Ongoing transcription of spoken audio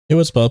Hey,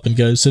 what's poppin',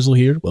 guys? Sizzle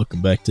here.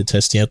 Welcome back to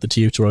testing out the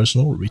TF2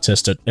 arsenal, where we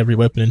test out every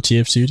weapon in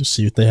TF2 to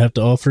see what they have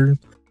to offer.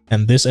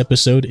 And this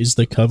episode is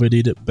the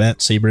coveted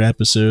batsaber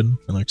episode, and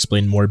I'll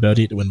explain more about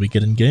it when we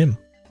get in game.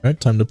 Alright,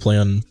 time to play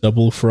on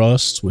Double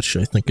Frost, which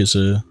I think is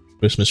a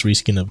Christmas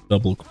reskin of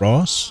Double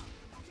Cross.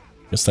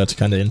 Guess that's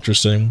kind of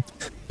interesting.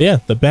 But yeah,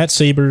 the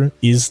batsaber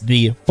is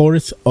the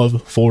fourth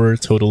of 4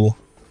 total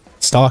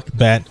stock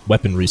bat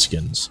weapon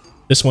reskins.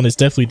 This one is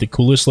definitely the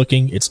coolest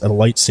looking. It's a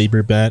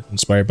lightsaber bat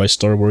inspired by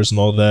Star Wars and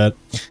all that.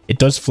 It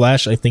does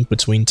flash, I think,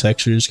 between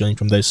textures, going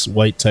from this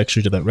white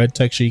texture to that red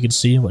texture you can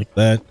see, like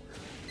that.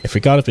 I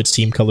forgot if it's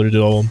team colored at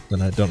all,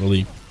 and I don't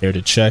really care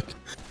to check.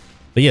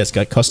 But yeah, it's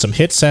got custom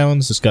hit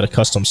sounds. It's got a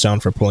custom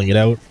sound for pulling it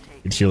out.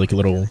 You can hear like a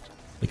little,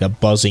 like a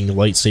buzzing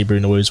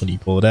lightsaber noise when you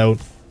pull it out.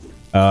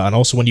 And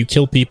also when you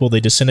kill people, they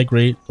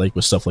disintegrate, like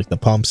with stuff like the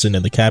Pumpson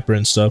and the Capper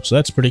and stuff, so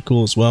that's pretty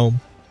cool as well.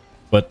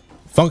 But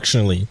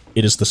functionally,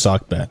 it is the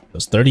stock bat. It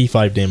does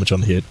 35 damage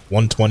on hit,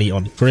 120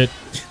 on crit,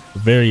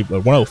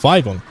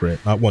 105 on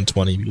crit, not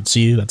 120. You can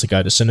see that's a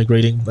guy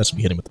disintegrating. That's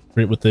me hitting with the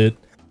crit with it.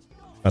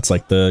 That's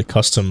like the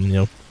custom, you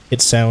know,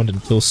 hit sound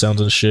and kill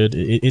sounds and shit.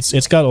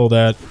 It's got all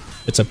that.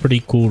 It's a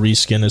pretty cool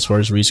reskin as far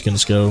as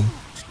reskins go.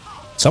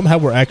 Somehow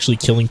we're actually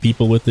killing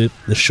people with it.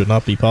 This should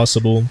not be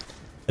possible.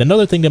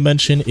 Another thing to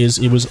mention is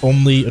it was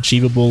only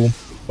achievable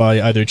by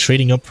either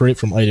trading up for it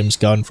from items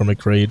gotten from a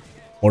crate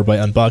or by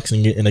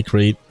unboxing it in a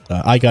crate.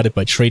 I got it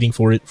by trading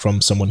for it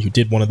from someone who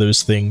did one of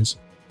those things.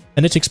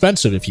 And it's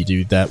expensive if you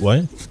do it that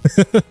way.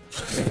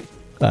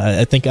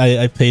 I think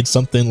I paid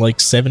something like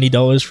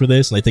 $70 for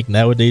this, and I think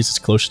nowadays it's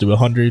closer to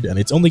 100, and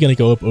it's only going to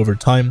go up over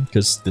time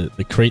because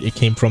the crate it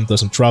came from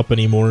doesn't drop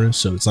anymore,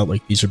 so it's not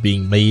like these are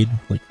being made,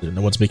 like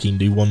no one's making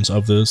new ones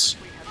of this.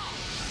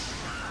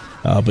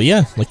 But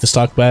yeah, like the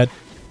stock bat,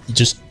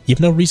 you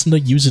have no reason to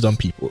use it on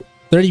people.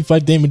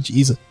 35 damage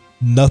is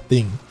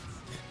nothing.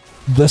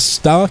 The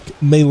stock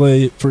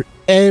melee for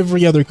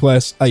every other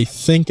class, I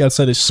think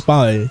outside of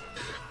Spy,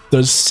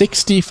 does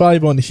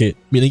 65 on hit,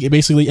 meaning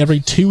basically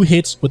every 2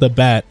 hits with a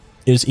bat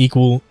is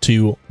equal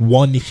to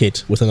 1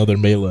 hit with another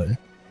melee.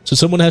 So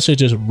someone has to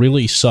just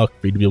really suck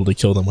for you to be able to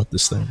kill them with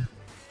this thing.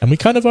 And we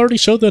kind of already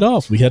showed that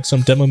off. We had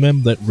some demo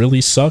mem that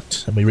really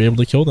sucked, and we were able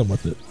to kill them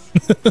with it.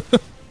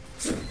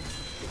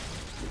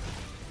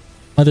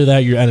 Other than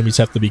that, your enemies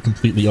have to be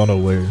completely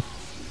unaware.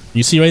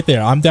 You see right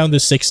there, I'm down to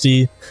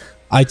 60.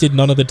 I did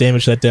none of the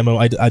damage that demo.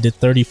 I did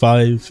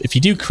 35. If you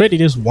do crit,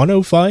 it is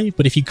 105,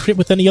 but if you crit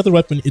with any other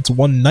weapon, it's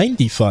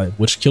 195,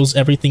 which kills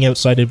everything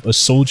outside of a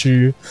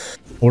soldier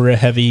or a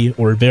heavy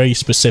or very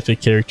specific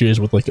characters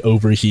with like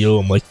overheal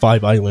and like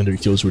 5 Islander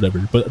kills or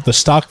whatever. But the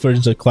stock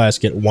versions of the class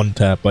get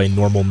 1-tap by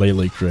normal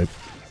melee crit.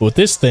 But with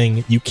this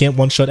thing, you can't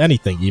one-shot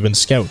anything, even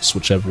scouts,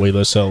 which have way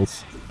less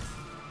health.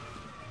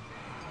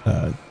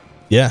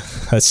 Yeah,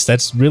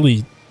 that's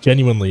really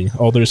genuinely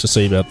all there is to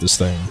say about this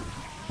thing.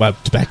 Wow,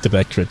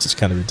 back-to-back crits is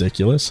kind of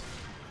ridiculous.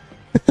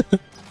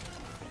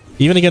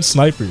 Even against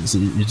snipers,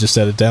 you just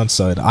at a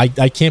downside.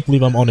 I can't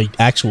believe I'm on an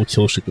actual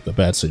kill streak with the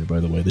batsaber, by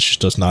the way. This just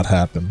does not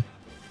happen.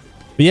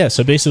 But yeah,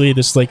 so basically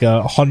this is like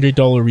a $100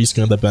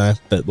 reskin of the bat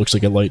that looks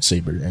like a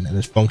lightsaber, and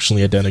it's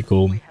functionally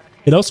identical.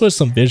 It also has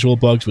some visual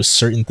bugs with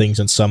certain things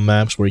in some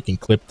maps where you can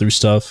clip through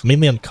stuff,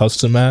 mainly on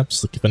custom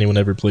maps, like if anyone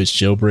ever plays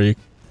Jailbreak.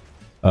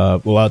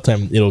 A lot of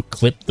time it'll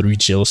clip through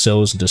jail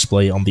cells and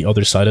display on the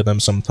other side of them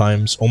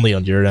sometimes, only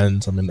on your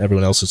end. I mean,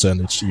 everyone else's end,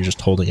 you're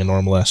just holding a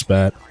normal ass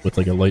bat with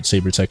like a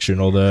lightsaber texture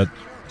and all that.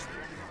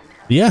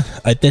 But yeah,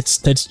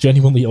 that's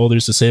genuinely all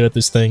there's to say about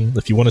this thing.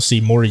 If you want to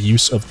see more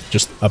use of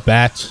just a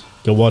bat,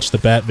 go watch the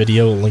bat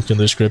video, linked in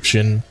the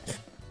description.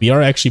 We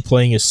are actually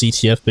playing a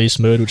CTF based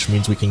mode, which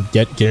means we can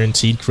get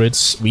guaranteed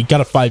crits. We got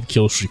a 5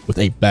 kill streak with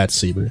a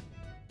batsaber.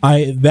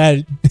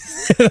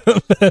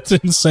 That's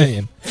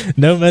insane.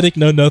 No medic,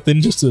 no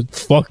nothing, just a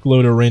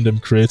fuckload of random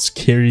crits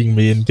carrying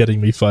me and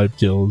getting me 5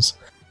 kills.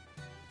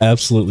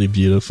 Absolutely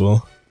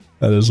beautiful.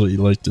 That is what you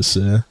like to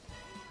see.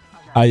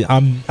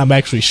 I'm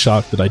actually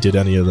shocked that I did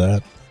any of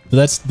that. But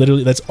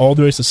that's all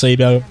there is to say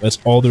about it. That's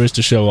all there is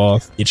to show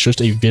off. It's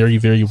just a very,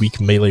 very weak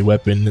melee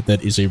weapon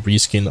that is a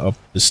reskin of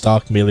the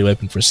stock melee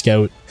weapon for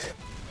Scout.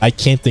 I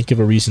can't think of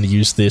a reason to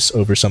use this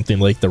over something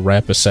like the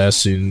Rap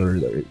Assassin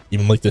or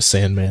even like the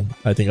Sandman.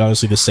 I think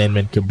honestly the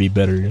Sandman could be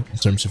better in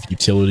terms of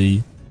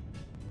utility.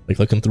 Like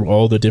looking through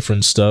all the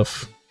different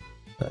stuff.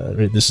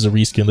 This is a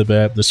reskin of the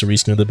bat, this is a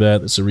reskin of the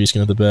bat, this is a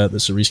reskin of the bat,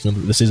 this is a reskin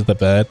of the, this isn't the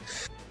bat.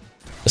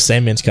 The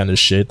Sandman's kind of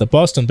shit. The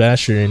Boston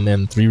Basher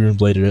and 3 Room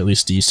Blade are at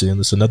least decent.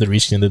 There's another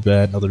reskin of the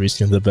bat, another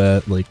reskin of the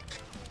bat. Like,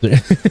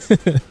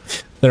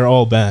 they're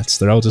all bats.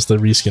 They're all just the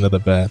reskin of the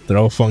bat. They're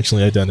all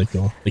functionally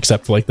identical,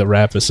 except for like the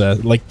Rap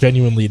Assassin. Like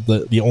genuinely,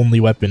 the only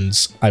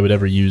weapons I would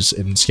ever use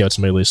in Scout's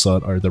melee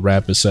slot are the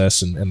Rap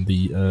Assassin and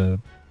the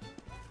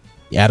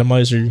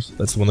Atomizer.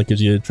 That's the one that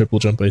gives you a triple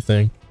jump, I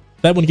think.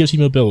 That one gives you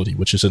mobility,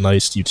 which is a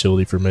nice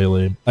utility for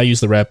melee. I use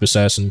the Rap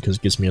Assassin because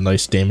it gives me a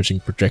nice damaging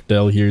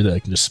projectile here that I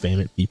can just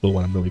spam at people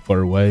when I'm really far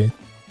away.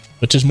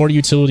 Which is more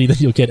utility than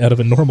you'll get out of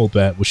a normal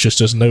bat, which just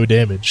does no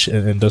damage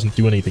and doesn't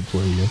do anything for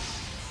you.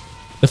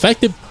 The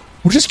fact that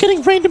We're just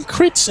getting random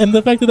crits, and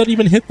the fact that that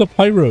even hit the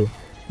pyro.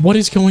 What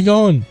is going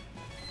on?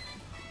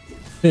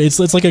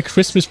 It's like a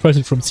Christmas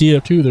present from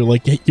TF2. They're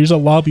like, hey, here's a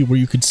lobby where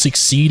you could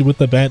succeed with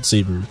the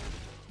batsaber.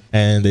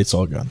 And it's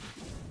all gone.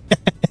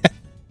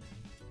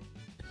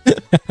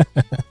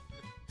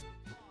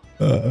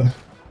 But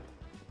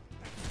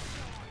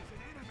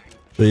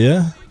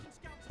yeah,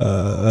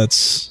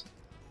 that's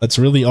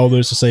really all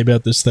there's to say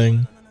about this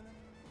thing.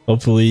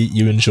 Hopefully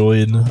you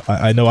enjoyed.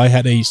 I know I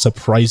had a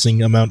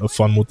surprising amount of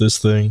fun with this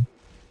thing.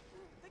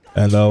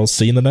 And I'll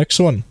see you in the next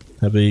one.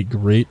 Have a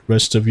great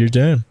rest of your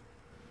day.